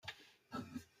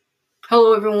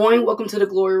Hello, everyone. Welcome to the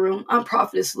Glory Room. I'm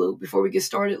Prophetess Lou. Before we get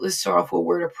started, let's start off with a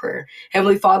word of prayer.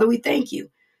 Heavenly Father, we thank you.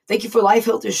 Thank you for life,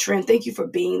 health, and strength. Thank you for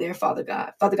being there, Father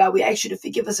God. Father God, we ask you to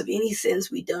forgive us of any sins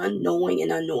we've done, knowing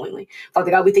and unknowingly. Father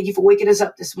God, we thank you for waking us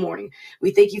up this morning.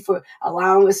 We thank you for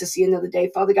allowing us to see another day.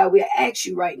 Father God, we ask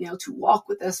you right now to walk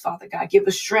with us, Father God. Give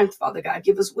us strength, Father God.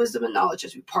 Give us wisdom and knowledge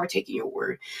as we partake in your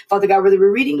word. Father God, whether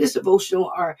we're reading this devotional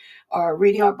or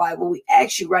reading our Bible, we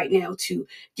ask you right now to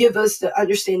give us the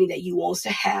understanding that you want us to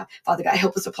have. Father God,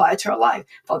 help us apply it to our life.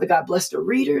 Father God, bless the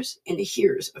readers and the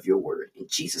hearers of your word. In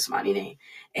Jesus' mighty name,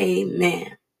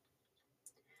 amen.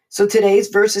 So today's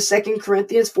verse is 2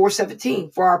 Corinthians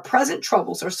 4:17. For our present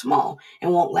troubles are small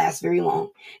and won't last very long,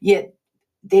 yet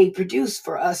they produce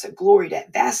for us a glory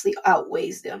that vastly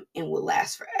outweighs them and will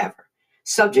last forever.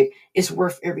 Subject is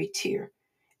worth every tear.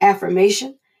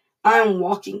 Affirmation, I am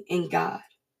walking in God.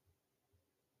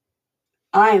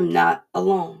 I am not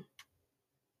alone.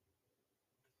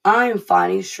 I am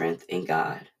finding strength in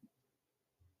God.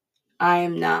 I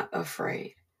am not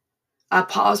afraid. I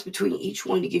pause between each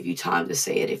one to give you time to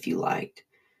say it if you liked.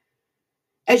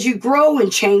 As you grow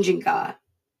and change in God,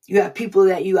 you have people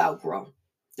that you outgrow.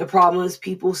 The problem is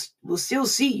people will still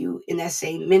see you in that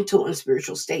same mental and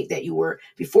spiritual state that you were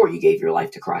before you gave your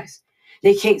life to Christ.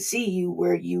 They can't see you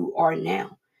where you are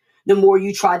now. The more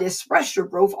you try to express your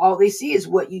growth, all they see is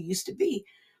what you used to be.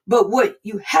 But what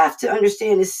you have to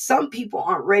understand is some people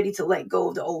aren't ready to let go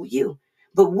of the old you.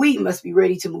 But we must be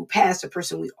ready to move past the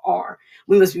person we are.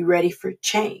 We must be ready for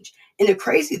change. And the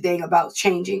crazy thing about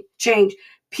change,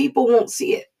 people won't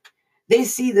see it. They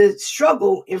see the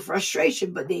struggle and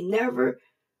frustration, but they never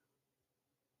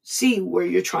see where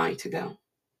you're trying to go.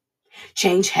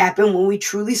 Change happens when we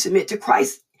truly submit to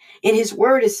Christ. In his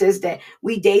word, it says that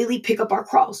we daily pick up our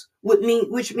cross,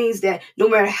 which means that no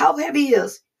matter how heavy it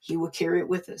is, he will carry it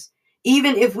with us.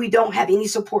 Even if we don't have any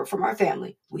support from our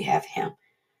family, we have him.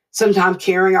 Sometimes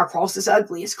carrying our cross is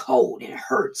ugly, it's cold, and it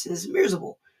hurts, and it's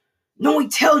miserable. No one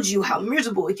tells you how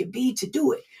miserable it can be to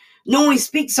do it. No one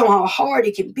speaks on how hard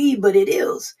it can be, but it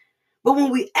is. But when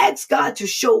we ask God to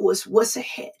show us what's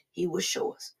ahead, he will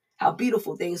show us how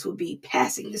beautiful things will be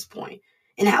passing this point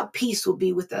and how peace will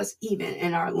be with us even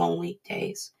in our lonely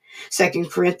days. 2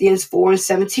 Corinthians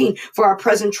 4:17, for our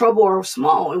present trouble are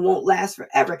small and won't last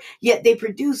forever, yet they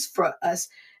produce for us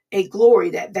a glory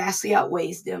that vastly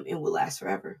outweighs them and will last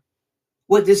forever.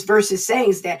 What this verse is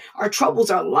saying is that our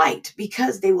troubles are light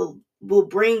because they will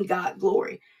bring God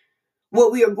glory.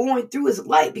 What we are going through is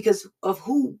light because of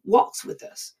who walks with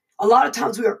us. A lot of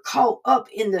times we are caught up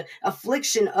in the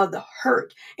affliction of the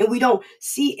hurt and we don't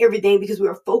see everything because we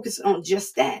are focused on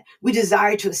just that. We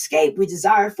desire to escape. We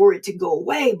desire for it to go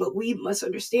away, but we must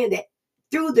understand that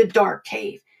through the dark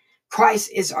cave, Christ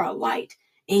is our light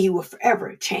and he will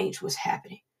forever change what's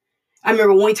happening. I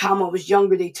remember one time I was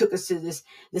younger, they took us to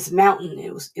this mountain.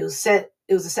 It was a set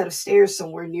of stairs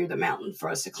somewhere near the mountain for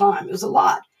us to climb. It was a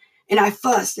lot. And I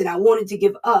fussed and I wanted to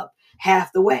give up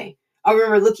half the way. I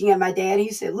remember looking at my dad, and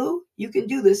he said, Lou, you can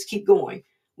do this, keep going.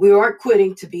 We aren't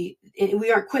quitting.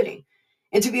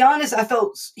 And to be honest, I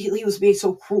felt he was being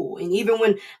so cruel. And even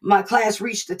when my class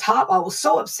reached the top, I was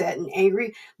so upset and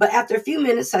angry. But after a few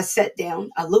minutes, I sat down,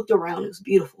 I looked around, it was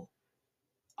beautiful.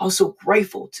 I was so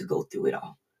grateful to go through it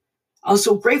all. I was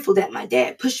so grateful that my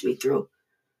dad pushed me through.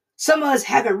 Some of us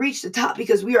haven't reached the top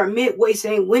because we are midway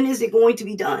saying, when is it going to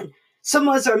be done? Some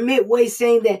of us are midway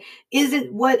saying that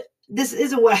this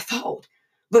isn't what I thought.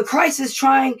 But Christ is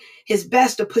trying his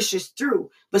best to push us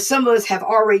through. But some of us have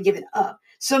already given up.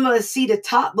 Some of us see the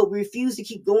top, but we refuse to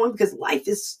keep going because life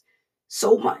is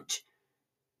so much.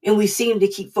 And we seem to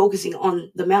keep focusing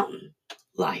on the mountain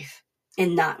life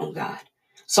and not on God.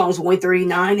 Psalms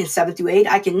 139 and 7-8,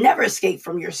 I can never escape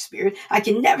from your spirit. I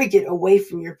can never get away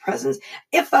from your presence.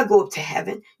 If I go up to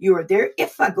heaven, you are there.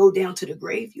 If I go down to the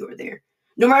grave, you are there.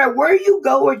 No matter where you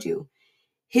go or do,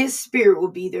 his spirit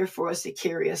will be there for us to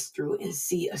carry us through and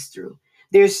see us through.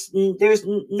 There's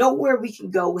nowhere we can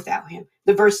go without him.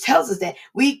 The verse tells us that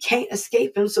we can't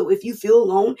escape him. So if you feel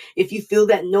alone, if you feel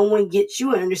that no one gets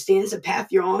you and understands the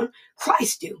path you're on,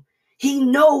 Christ do. He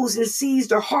knows and sees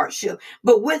their hardship,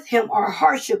 but with him, our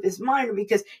hardship is minor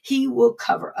because he will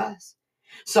cover us.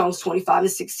 Psalms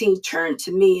 25:16, turn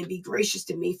to me and be gracious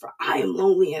to me, for I am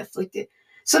lonely and afflicted.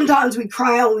 Sometimes we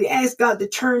cry out and we ask God to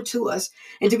turn to us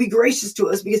and to be gracious to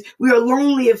us because we are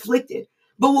lonely and afflicted.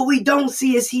 But what we don't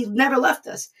see is he never left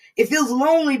us. It feels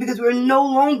lonely because we're no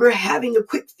longer having the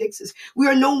quick fixes. We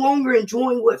are no longer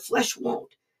enjoying what flesh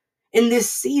wants. In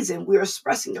this season, we are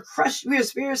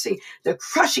experiencing the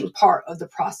crushing part of the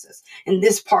process. And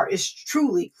this part is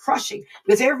truly crushing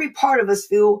because every part of us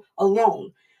feel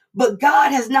alone. But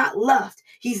God has not left.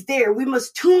 He's there. We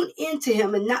must tune into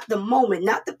him and not the moment,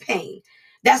 not the pain.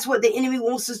 That's what the enemy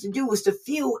wants us to do, is to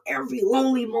feel every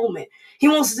lonely moment. He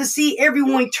wants us to see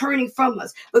everyone turning from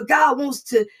us. But God wants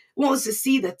to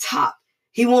see the top.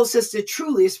 He wants us to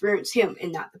truly experience him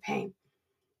and not the pain.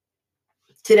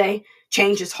 Today,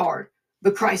 change is hard,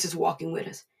 but Christ is walking with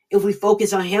us. If we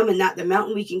focus on him and not the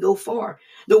mountain, we can go far.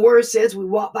 The word says we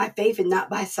walk by faith and not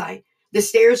by sight. The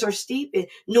stairs are steep and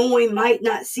no one might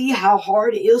not see how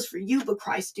hard it is for you, but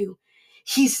Christ do.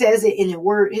 He says it in his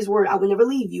word, I will never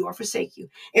leave you or forsake you.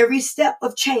 Every step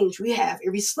of change we have,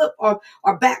 every slip or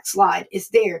backslide is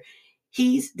there.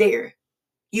 He's there.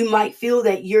 You might feel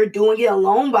that you're doing it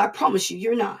alone, but I promise you,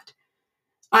 you're not.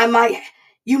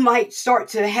 You might start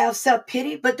to have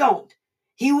self-pity, but don't.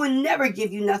 He will never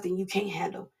give you nothing you can't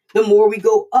handle. The more we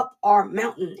go up our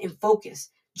mountain and focus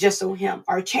just on him,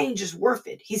 our change is worth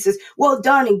it. He says, well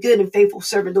done and good and faithful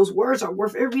servant. Those words are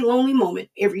worth every lonely moment,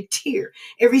 every tear,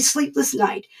 every sleepless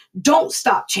night. Don't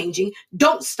stop changing.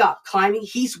 Don't stop climbing.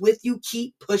 He's with you.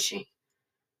 Keep pushing.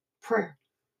 Prayer.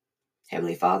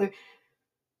 Heavenly Father,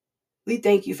 we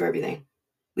thank you for everything.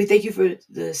 We thank you for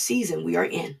the season we are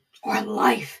in, our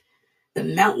life. The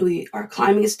mountain we are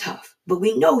climbing is tough, but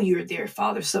we know you're there,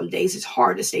 Father. Some days it's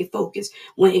hard to stay focused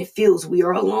when it feels we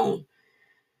are alone.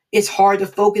 It's hard to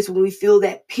focus when we feel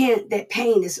that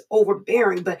pain is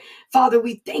overbearing. But Father,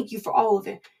 we thank you for all of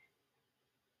it.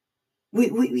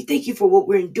 We thank you for what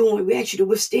we're doing. We ask you to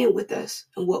withstand with us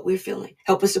and what we're feeling.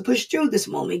 Help us to push through this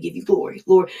moment and give you glory.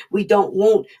 Lord, we don't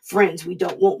want friends. We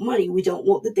don't want money. We don't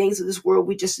want the things of this world.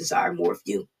 We just desire more of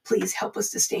you. Please help us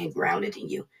to stand grounded in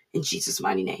you. In Jesus'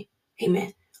 mighty name,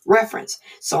 amen. Reference,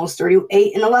 Psalms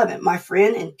 38:11. My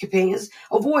friend and companions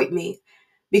avoid me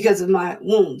because of my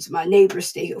wounds. My neighbors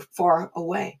stay far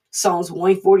away. Psalms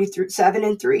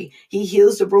 147:3. He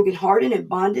heals the brokenhearted and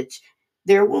bandage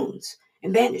their wounds.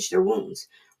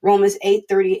 Romans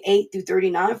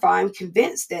 8:38-39. For I am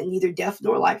convinced that neither death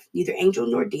nor life, neither angel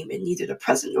nor demon, neither the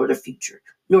present nor the future,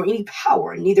 nor any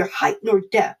power, neither height nor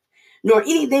depth, nor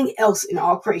anything else in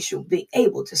all creation will be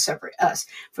able to separate us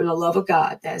from the love of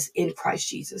God that is in Christ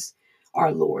Jesus,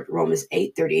 our Lord. Romans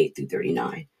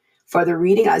 8:38-39. Further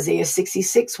reading, Isaiah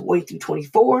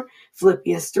 66:1-24,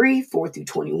 Philippians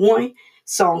 3:4-21,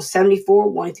 Psalm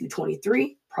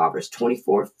 74:1-23, Proverbs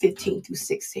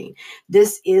 24:15-16.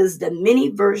 This is the mini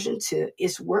version to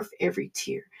It's Worth Every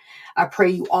Tear. I pray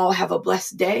you all have a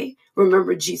blessed day.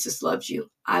 Remember, Jesus loves you.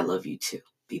 I love you too.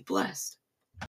 Be blessed.